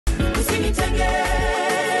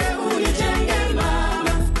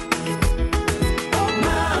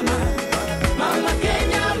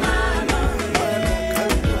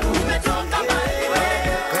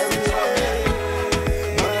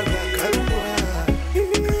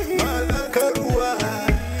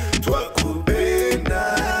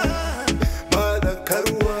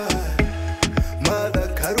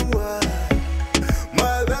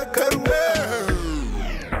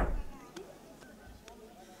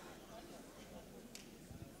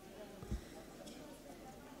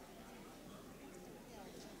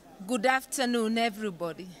Good afternoon,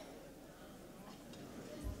 everybody.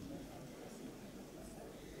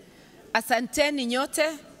 Asanteni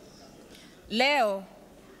nyote. Leo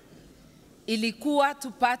ilikuwa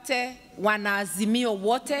tupate wanaazimio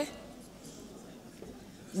wote.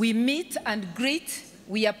 We meet and greet.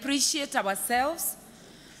 We appreciate ourselves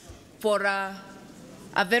for a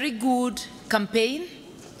very good campaign,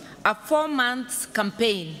 a 4-month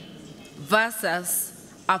campaign versus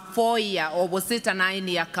a 4-year, or was it a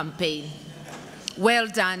 9-year campaign? Well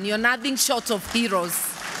done, you're nothing short of heroes.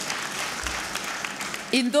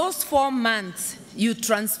 In those 4 months, you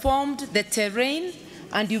transformed the terrain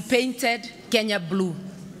and you painted Kenya blue.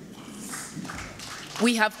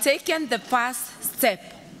 We have taken the first step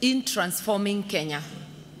in transforming Kenya.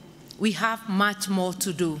 We have much more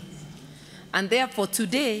to do. And therefore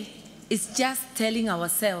today is just telling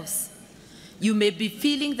ourselves, you may be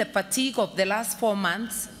feeling the fatigue of the last 4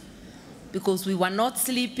 months because we were not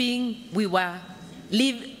sleeping, we were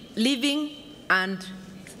living and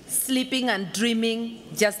sleeping and dreaming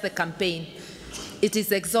just the campaign. It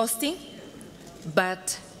is exhausting,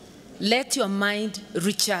 but let your mind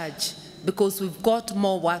recharge because we've got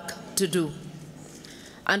more work to do.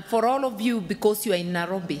 And for all of you, because you are in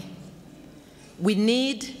Nairobi, we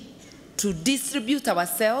need to distribute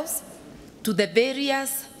ourselves to the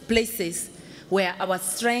various places where our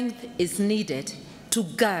strength is needed to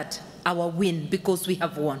guard our win, because we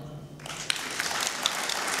have won.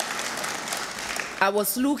 I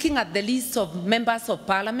was looking at the list of members of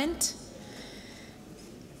parliament.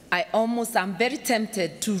 I'm very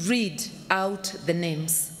tempted to read out the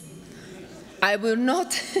names. I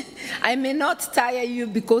may not tire you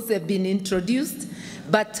because they've been introduced,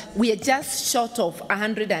 but we are just short of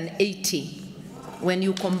 180 when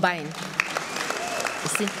you combine. You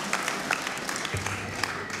see?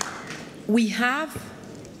 We have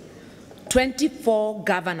 24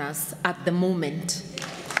 governors at the moment.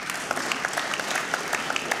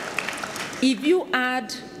 If you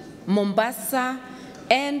add Mombasa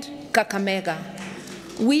and Kakamega,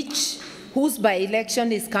 whose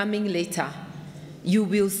by-election is coming later, you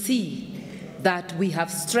will see that we have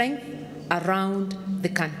strength around the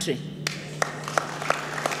country.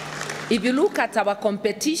 If you look at our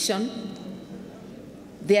competition,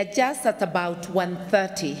 they are just at about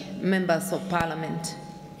 130 members of parliament.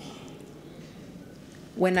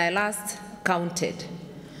 When I last counted,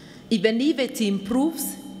 even if it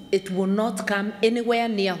improves, it will not come anywhere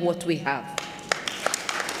near what we have.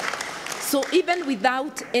 So even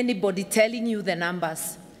without anybody telling you the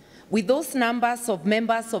numbers, with those numbers of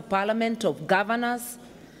members of parliament, of governors,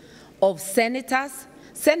 of senators,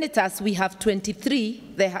 we have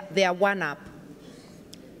 23, they are one up.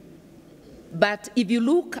 But if you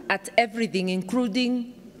look at everything,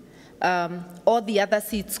 including all the other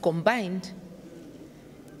seats combined,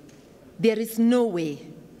 there is no way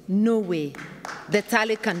the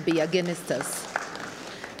tally can be against us.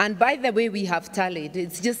 And by the way, we have tallied.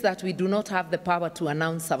 It's just that we do not have the power to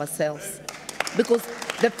announce ourselves. Because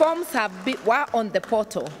the forms were on the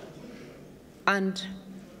portal, and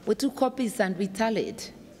we took copies and we tallied.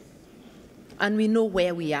 And we know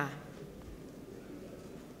where we are.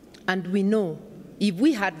 And we know if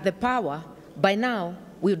we had the power, by now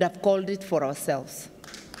we would have called it for ourselves.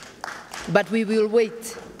 But we will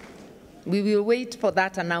wait. We will wait for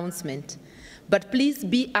that announcement. But please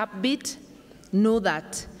be upbeat. Know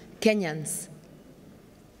that Kenyans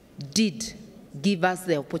did give us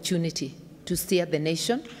the opportunity to steer the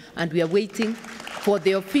nation, and we are waiting for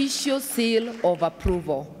the official seal of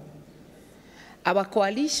approval. Our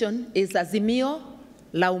coalition is Azimio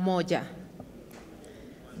la Umoja.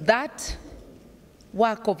 That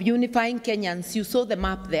work of unifying Kenyans, you saw the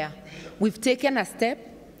map there. We've taken a step,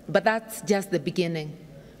 but that's just the beginning.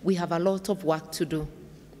 We have a lot of work to do.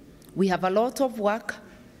 We have a lot of work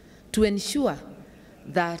to ensure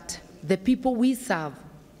that the people we serve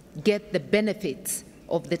get the benefits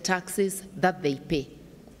of the taxes that they pay.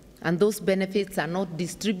 And those benefits are not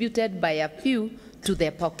distributed by a few to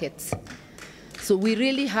their pockets. So we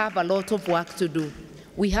really have a lot of work to do.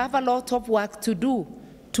 We have a lot of work to do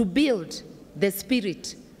to build the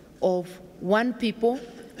spirit of one people,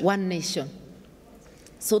 one nation,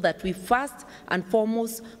 so that we first and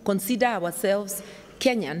foremost consider ourselves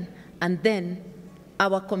Kenyan and then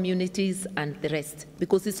our communities and the rest.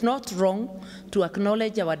 Because it's not wrong to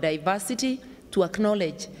acknowledge our diversity, to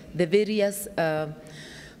acknowledge the various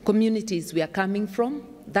communities we are coming from.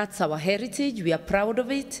 That's our heritage, we are proud of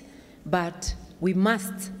it, but we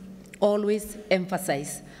must always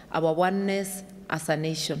emphasize our oneness as a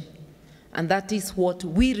nation. And that is what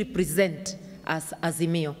we represent as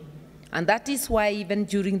Azimio. And that is why even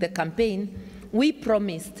during the campaign, we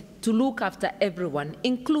promised to look after everyone,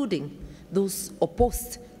 including those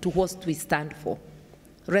opposed to what we stand for.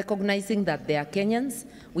 Recognizing that they are Kenyans,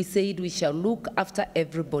 we said we shall look after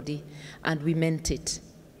everybody, and we meant it.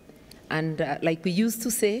 And like we used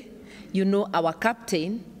to say, you know, our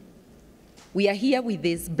captain, we are here with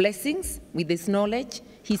his blessings, with his knowledge.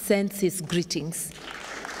 He sends his greetings.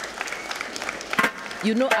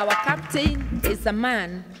 You know, our captain is a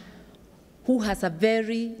man who has a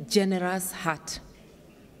very generous heart.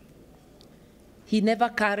 He never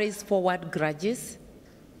carries forward grudges.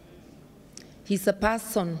 He's a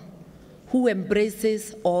person who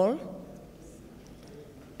embraces all,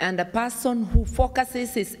 and a person who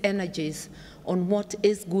focuses his energies on what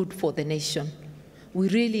is good for the nation. We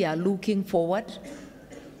really are looking forward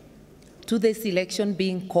to this election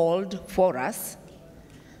being called for us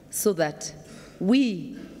so that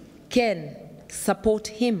we can support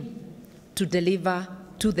him to deliver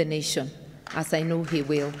to the nation, as I know he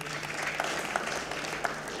will.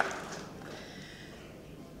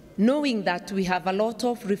 Knowing that we have a lot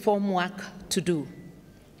of reform work to do,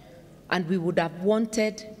 and we would have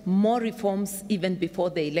wanted more reforms even before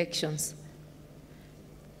the elections,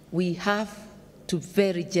 we have to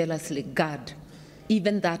very jealously guard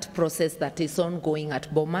even that process that is ongoing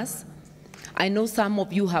at Bomas. I know some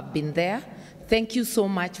of you have been there. Thank you so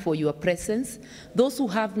much for your presence. Those who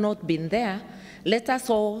have not been there, let us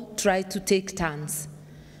all try to take turns.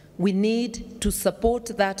 We need to support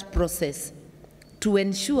that process to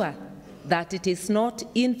ensure that it is not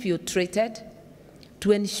infiltrated,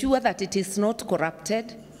 to ensure that it is not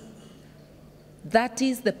corrupted. That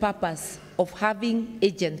is the purpose of having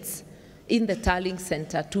agents in the tallying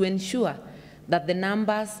center, to ensure that the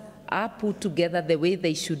numbers are put together the way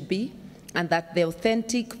they should be, and that the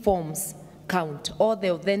authentic forms count, or the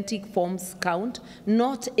authentic forms count,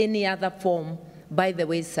 not any other form by the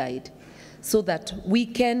wayside, so that we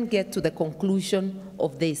can get to the conclusion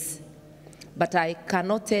of this. But I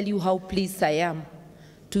cannot tell you how pleased I am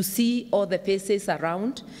to see all the faces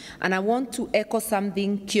around, and I want to echo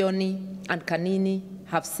something Kioni and Kanini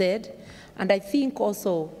have said, and I think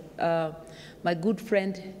also my good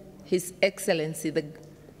friend, His Excellency, the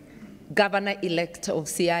Governor-elect of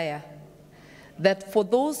Siaya, that for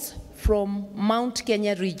those from Mount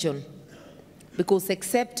Kenya region, because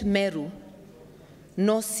except Meru,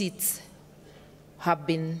 no seats have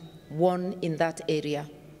been won in that area.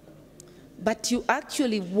 But you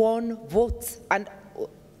actually won votes, and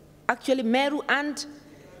actually Meru and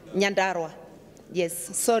Nyandarua.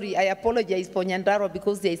 Yes, sorry, I apologize for Nyandarua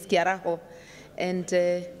because there is Kiaraho. And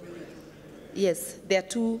yes, there are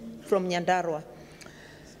two from Nyandarua.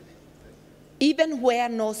 Even where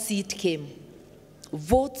no seat came,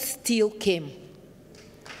 votes still came.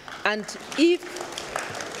 And if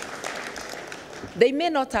they may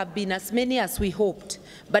not have been as many as we hoped,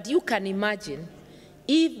 but you can imagine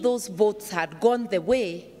if those votes had gone the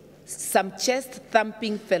way some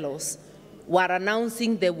chest-thumping fellows were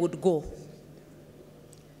announcing they would go,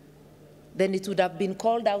 then it would have been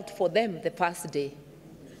called out for them the first day.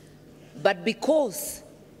 But because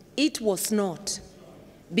it was not,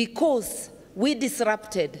 because we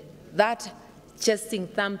disrupted that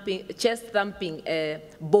chest-thumping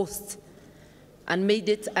boast and made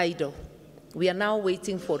it idle, we are now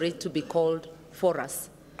waiting for it to be called for us.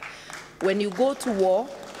 When you go to war,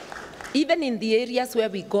 even in the areas where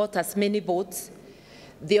we got as many votes,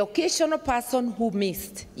 the occasional person who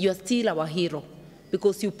missed, you're still our hero,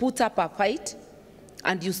 because you put up a fight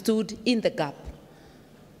and you stood in the gap.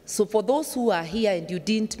 So for those who are here and you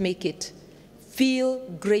didn't make it, feel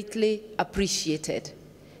greatly appreciated.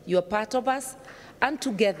 You are part of us, and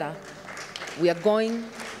together we are going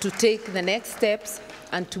to take the next steps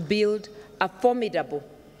and to build a formidable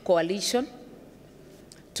coalition,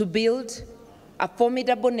 to build a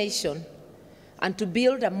formidable nation, and to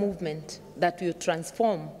build a movement that will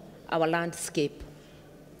transform our landscape,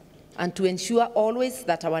 and to ensure always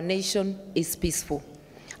that our nation is peaceful.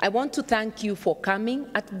 I want to thank you for coming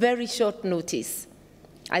at very short notice.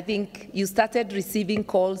 I think you started receiving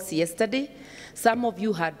calls yesterday. Some of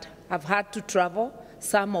you have had to travel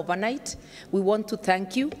some overnight. We want to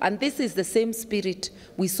thank you, and this is the same spirit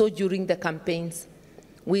we saw during the campaigns.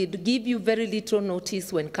 We'd give you very little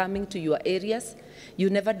notice when coming to your areas. You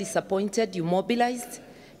never disappointed, you mobilized,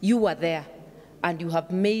 you were there, and you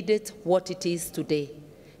have made it what it is today.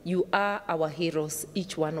 You are our heroes,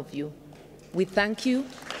 each one of you. We thank you,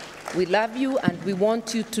 we love you, and we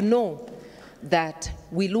want you to know that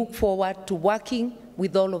we look forward to working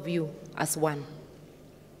with all of you as one.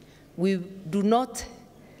 We do not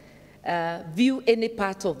view any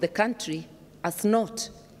part of the country as not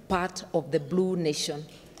part of the blue nation.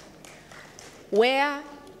 Where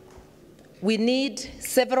we need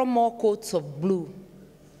several more coats of blue,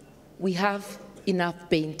 we have enough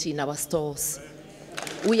paint in our stores.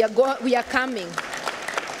 We are coming.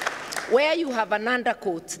 Where you have an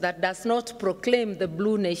undercoat that does not proclaim the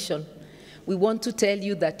blue nation, we want to tell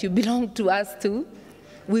you that you belong to us too.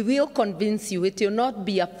 We will convince you. It will not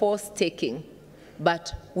be a force taking,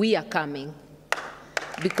 but we are coming,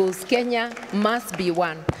 because Kenya must be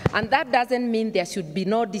one. And that doesn't mean there should be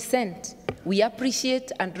no dissent. We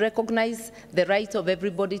appreciate and recognize the right of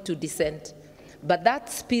everybody to dissent. But that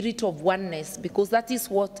spirit of oneness, because that is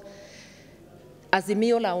what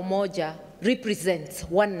Azimio la Umoja represents,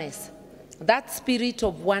 oneness. That spirit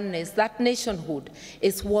of oneness, that nationhood,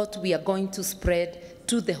 is what we are going to spread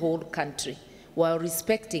to the whole country, while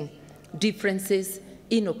respecting differences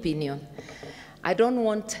in opinion. I don't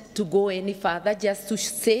want to go any further, just to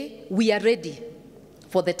say we are ready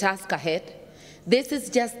for the task ahead. This is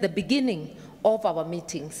just the beginning of our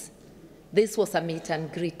meetings. This was a meet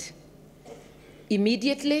and greet.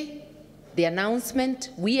 Immediately, the announcement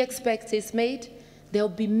we expect is made. There will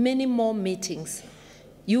be many more meetings.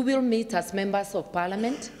 You will meet as members of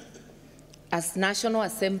parliament, as National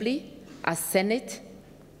Assembly, as Senate,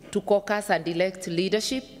 to caucus and elect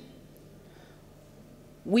leadership.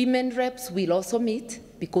 Women reps will also meet,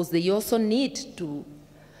 because they also need to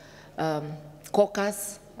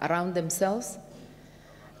caucus around themselves.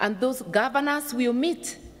 And those governors will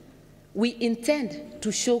meet. We intend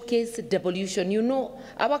to showcase devolution. You know,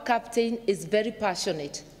 our captain is very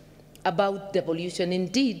passionate about devolution.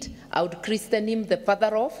 Indeed, I would christen him the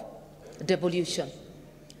father of devolution.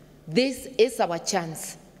 This is our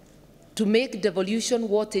chance to make devolution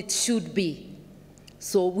what it should be.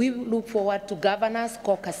 So we look forward to governors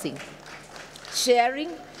caucusing, sharing,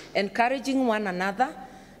 encouraging one another,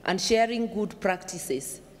 and sharing good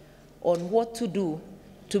practices on what to do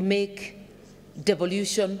to make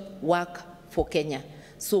devolution work for Kenya.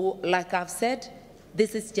 So, like I've said,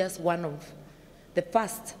 this is just one of the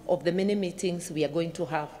first of the many meetings we are going to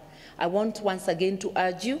have. I want once again to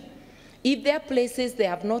urge you, if there are places they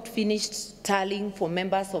have not finished tallying for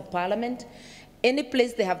members of parliament, any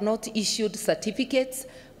place they have not issued certificates,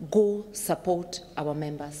 go support our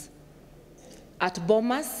members. At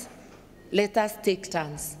Bomas, let us take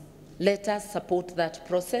turns. Let us support that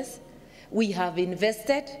process. We have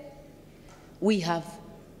invested. We have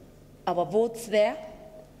our votes there.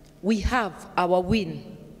 We have our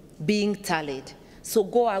win being tallied. So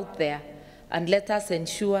go out there and let us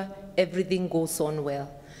ensure everything goes on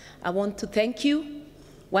well. I want to thank you.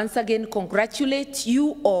 Once again, congratulate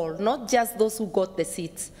you all, not just those who got the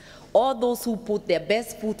seats, all those who put their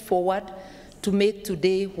best foot forward to make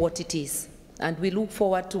today what it is. And we look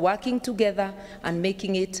forward to working together and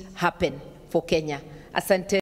making it happen for Kenya. Asante.